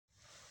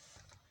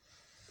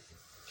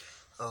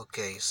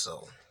Okay,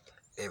 so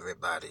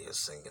everybody is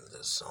singing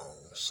this song,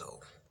 so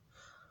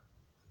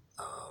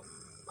um,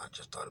 I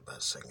just thought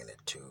about singing it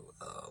too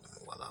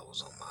while I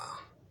was on my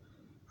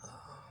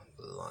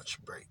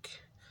lunch break.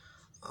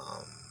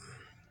 Um,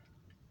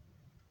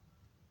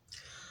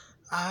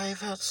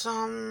 I've had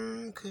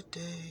some good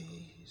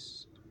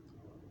days.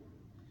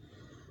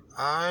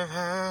 I've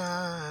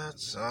had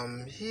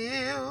some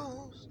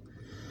hills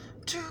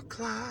to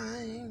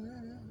climb.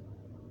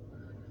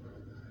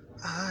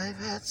 I've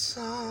had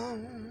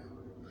some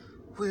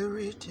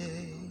weary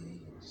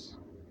days.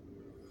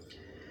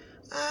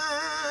 And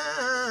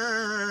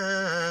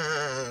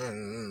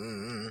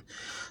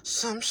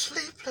some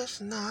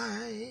sleepless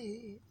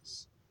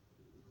nights.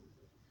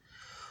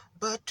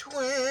 But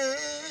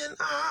when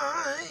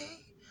I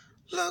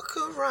look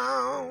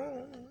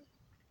around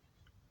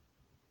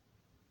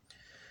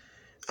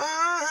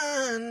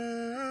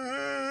and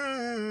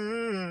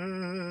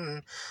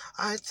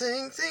I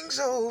think things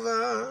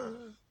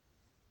over,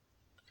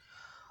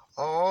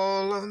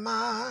 all of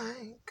my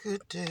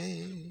good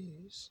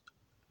days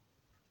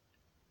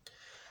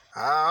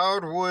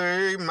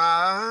outweigh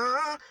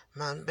my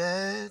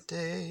bad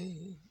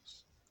days.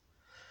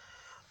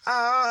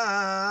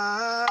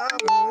 I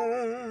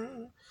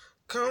won't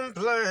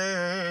complain.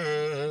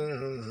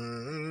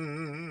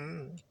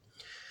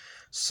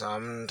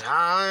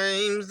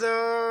 Sometimes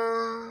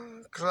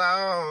the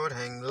cloud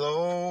hang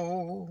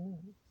low.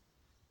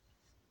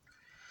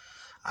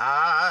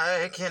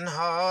 I can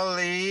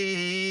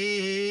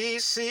hardly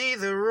see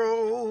the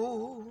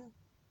road.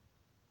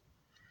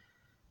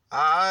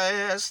 I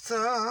ask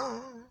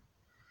the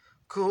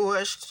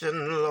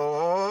question,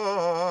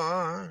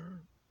 Lord,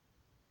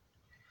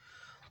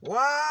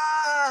 why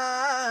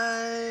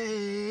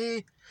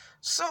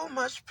so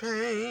much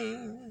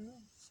pain?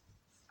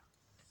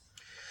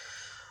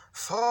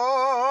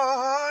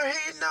 For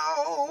he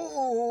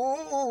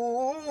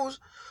knows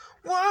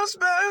what's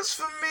best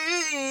for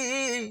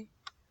me.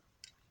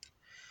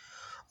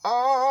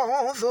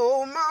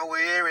 Although my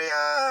weary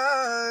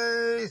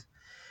eyes,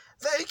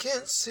 they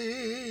can't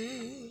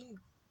see.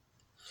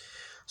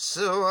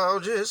 So I'll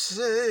just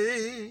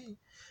say,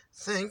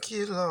 thank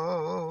you,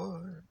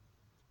 Lord.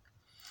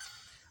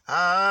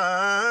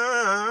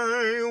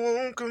 I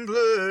won't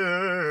complain.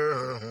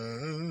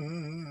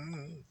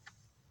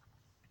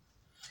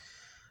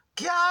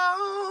 God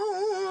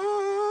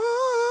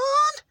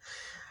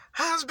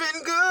has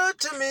been good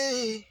to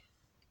me.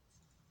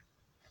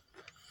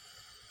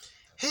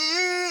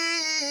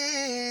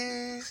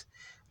 He's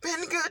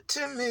been good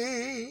to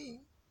me.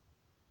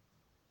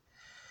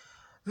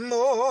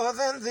 More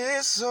than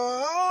this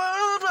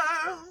whole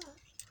world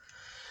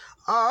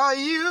or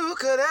you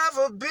could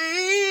ever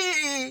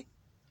be.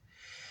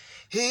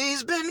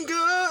 He's been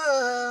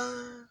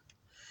good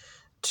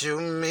to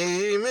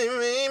me, me.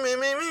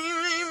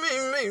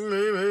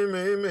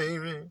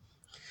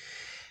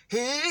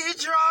 He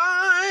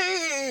dried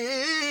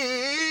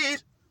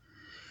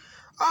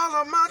all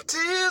of my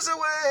tears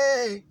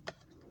away.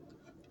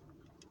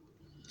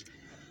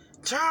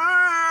 Turn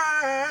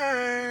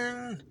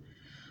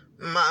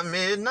my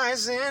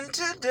midnights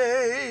into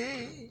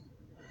day.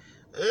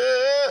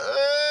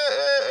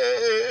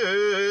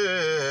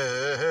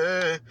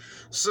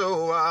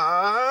 So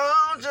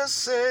I'll just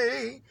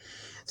say,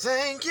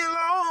 thank you,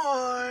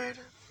 Lord.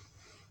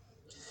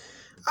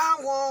 I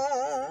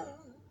won't